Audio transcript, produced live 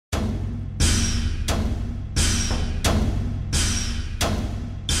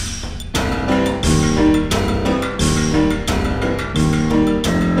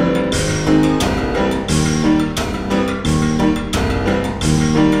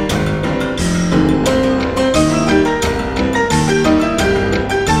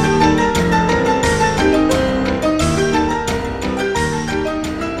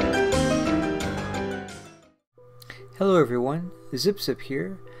Zip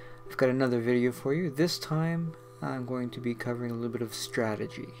here. I've got another video for you. This time I'm going to be covering a little bit of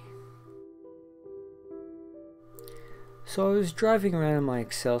strategy. So I was driving around in my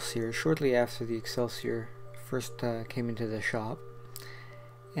Excelsior shortly after the Excelsior first came into the shop,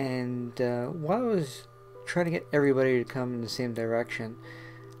 and while I was trying to get everybody to come in the same direction,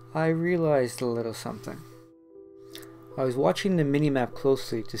 I realized a little something. I was watching the minimap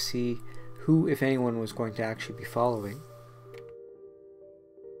closely to see who, if anyone, was going to actually be following.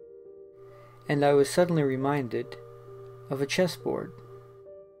 And I was suddenly reminded of a chessboard.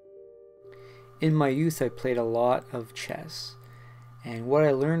 In my youth I played a lot of chess, and what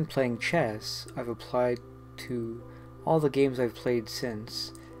I learned playing chess I've applied to all the games I've played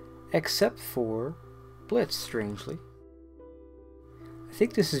since, except for Blitz, strangely. I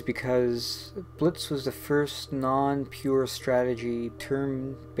think this is because Blitz was the first non-pure strategy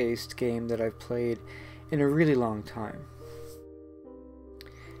turn-based game that I've played in a really long time.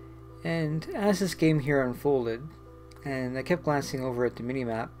 And as this game here unfolded, and I kept glancing over at the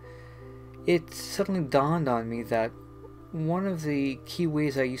minimap, it suddenly dawned on me that one of the key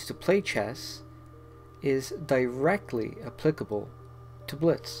ways I used to play chess is directly applicable to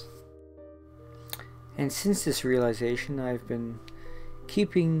Blitz. And since this realization, I've been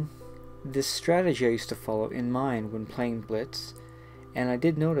keeping this strategy I used to follow in mind when playing Blitz, and I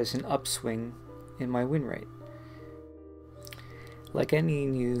did notice an upswing in my win rate. Like any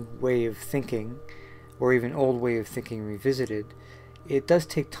new way of thinking, or even old way of thinking revisited, it does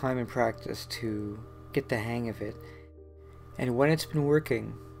take time and practice to get the hang of it, and when it's been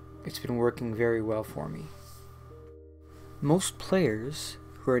working very well for me. Most players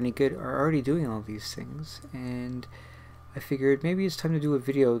who are any good are already doing all these things, and I figured maybe it's time to do a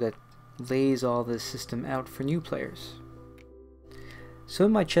video that lays all this system out for new players. So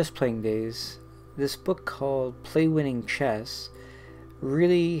in my chess playing days, this book called Play Winning Chess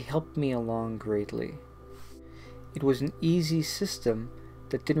really helped me along greatly. It was an easy system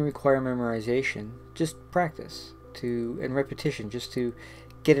that didn't require memorization, just practice and repetition, just to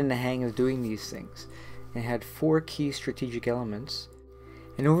get in the hang of doing these things. It had 4 key strategic elements,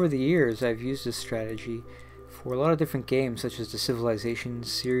 and over the years I've used this strategy for a lot of different games, such as the Civilization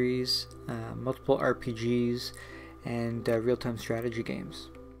series, multiple RPGs, and real-time strategy games.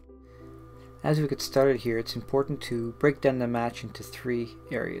 As we get started here, it's important to break down the match into 3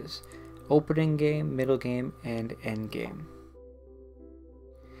 areas: opening game, middle game, and end game.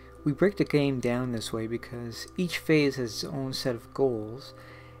 We break the game down this way because each phase has its own set of goals,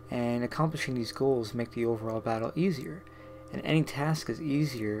 and accomplishing these goals make the overall battle easier, and any task is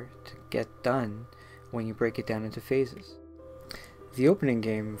easier to get done when you break it down into phases. The opening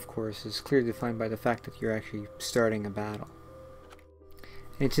game, of course, is clearly defined by the fact that you're actually starting a battle.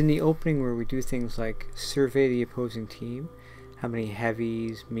 And it's in the opening where we do things like survey the opposing team, how many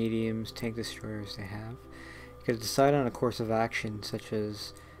heavies, mediums, tank destroyers they have. You can decide on a course of action, such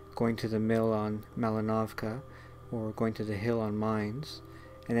as going to the mill on Malinovka or going to the hill on mines,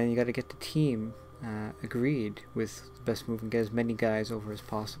 and then you got to get the team agreed with the best move and get as many guys over as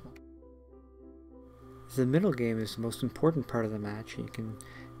possible. The middle game is the most important part of the match, and you can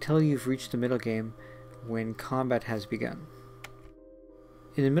tell you've reached the middle game when combat has begun.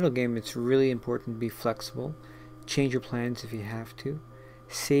 In the middle game, it's really important to be flexible, change your plans if you have to,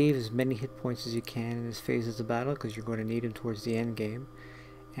 save as many hit points as you can in this phase of the battle because you're going to need them towards the end game,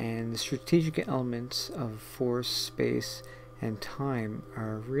 and the strategic elements of force, space, and time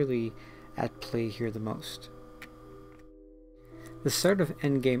are really at play here the most. The start of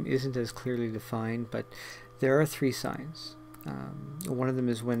endgame isn't as clearly defined, but there are 3 signs. One of them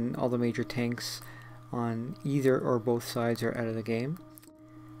is when all the major tanks on either or both sides are out of the game.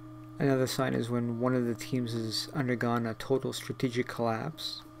 Another sign is when one of the teams has undergone a total strategic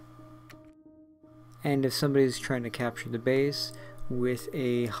collapse. And if somebody is trying to capture the base with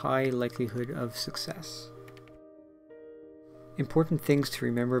a high likelihood of success. Important things to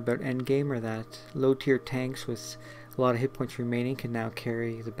remember about endgame are that low tier tanks with a lot of hit points remaining can now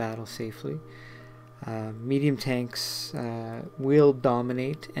carry the battle safely. Medium tanks will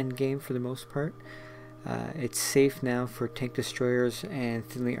dominate endgame for the most part. It's safe now for tank destroyers and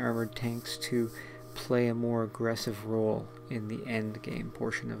thinly armored tanks to play a more aggressive role in the end game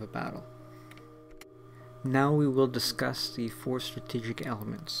portion of a battle. Now we will discuss the 4 strategic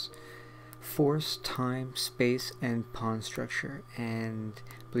elements: force, time, space, and pawn structure. And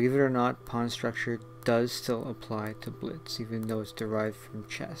believe it or not, pawn structure does still apply to Blitz, even though it's derived from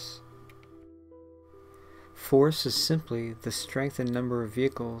chess. Force is simply the strength and number of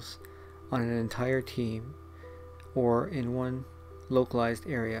vehicles on an entire team or in one localized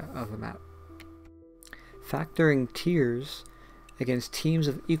area of a map. Factoring tiers Against teams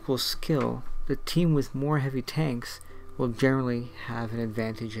of equal skill, the team with more heavy tanks will generally have an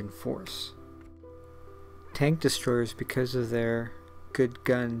advantage in force. Tank destroyers, because of their good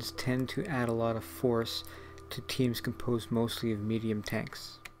guns, tend to add a lot of force to teams composed mostly of medium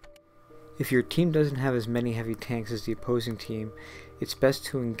tanks. If your team doesn't have as many heavy tanks as the opposing team, it's best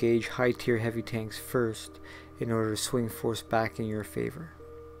to engage high-tier heavy tanks first in order to swing force back in your favor.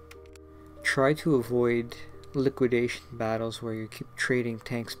 Try to avoid liquidation battles where you keep trading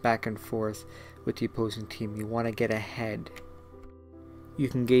tanks back and forth with the opposing team. You want to get ahead. You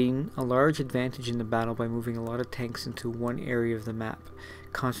can gain a large advantage in the battle by moving a lot of tanks into one area of the map,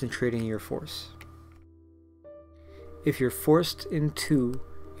 concentrating your force. If you're forced into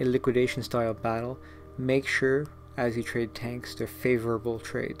a liquidation style battle, make sure as you trade tanks they're favorable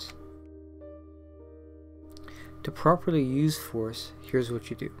trades. To properly use force, here's what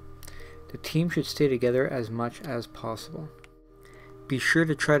you do. The team should stay together as much as possible. Be sure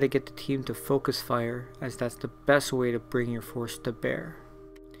to try to get the team to focus fire, as that's the best way to bring your force to bear.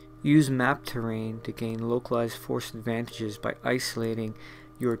 Use map terrain to gain localized force advantages by isolating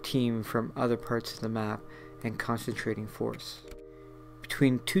your team from other parts of the map and concentrating force.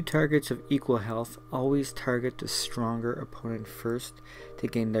 Between two targets of equal health, always target the stronger opponent first to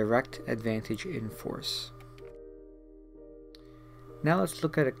gain direct advantage in force. Now let's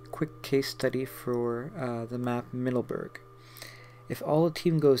look at a quick case study for the map Middleburg. If all the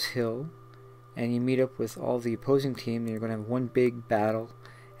team goes hill and you meet up with all the opposing team, then you're going to have one big battle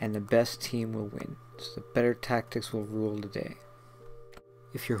and the best team will win. So the better tactics will rule the day.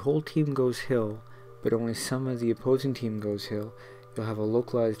 If your whole team goes hill but only some of the opposing team goes hill, you'll have a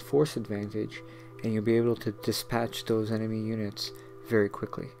localized force advantage and you'll be able to dispatch those enemy units very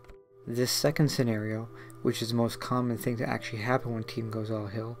quickly. This second scenario, which is the most common thing to actually happen when team goes all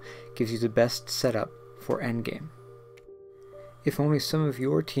hill, gives you the best setup for endgame. If only some of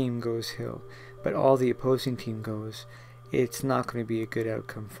your team goes hill, but all the opposing team goes, it's not going to be a good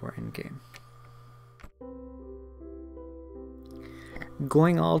outcome for endgame.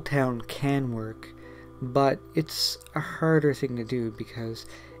 Going all town can work, but it's a harder thing to do because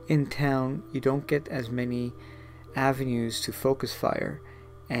in town you don't get as many avenues to focus fire,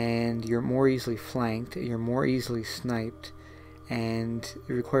 and you're more easily flanked, you're more easily sniped, and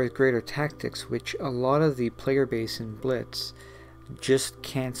it requires greater tactics, which a lot of the player base in Blitz just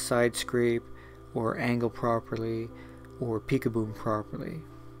can't side scrape or angle properly or peekaboom properly.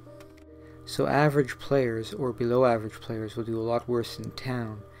 So average players or below average players will do a lot worse in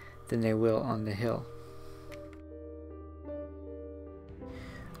town than they will on the hill.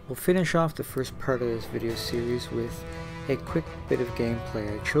 We'll finish off the first part of this video series with a quick bit of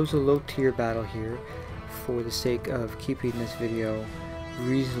gameplay. I chose a low tier battle here for the sake of keeping this video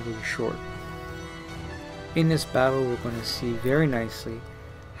reasonably short. In this battle we're going to see very nicely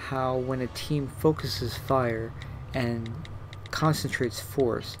how when a team focuses fire and concentrates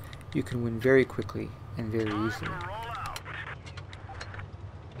force, you can win very quickly and very easily.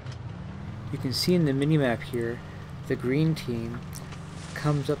 You can see in the minimap here the green team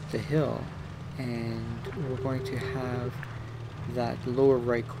comes up the hill, and we're going to have that lower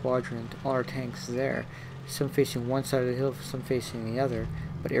right quadrant, all our tanks there, some facing one side of the hill, some facing the other,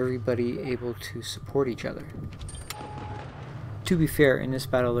 but everybody able to support each other. To be fair, in this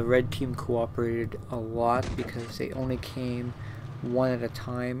battle the red team cooperated a lot because they only came one at a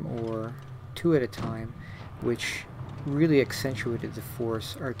time or two at a time, which really accentuated the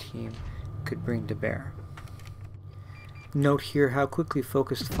force our team could bring to bear. Note here how quickly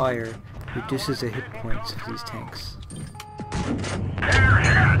focused fire reduces the hit points of these tanks.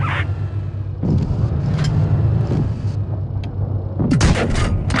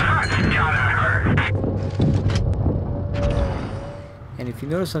 And if you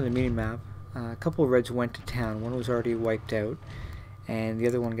notice on the minimap, a couple of reds went to town. One was already wiped out and the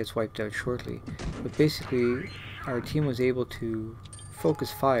other one gets wiped out shortly. But basically our team was able to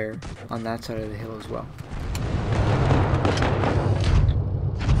focus fire on that side of the hill as well.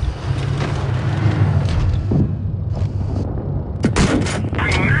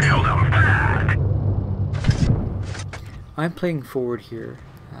 I'm playing forward here,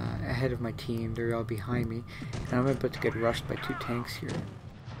 ahead of my team. They're all behind me, and I'm about to get rushed by two tanks here.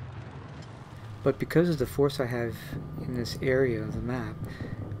 But because of the force I have in this area of the map,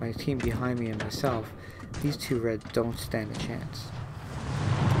 my team behind me and myself, these two reds don't stand a chance.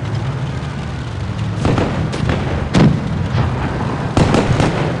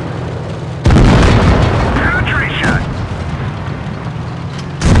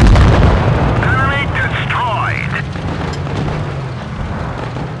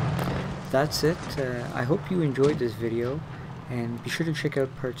 That's it. I hope you enjoyed this video, And be sure to check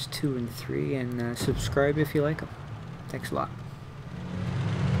out parts 2 and 3, and subscribe if you like them. Thanks a lot.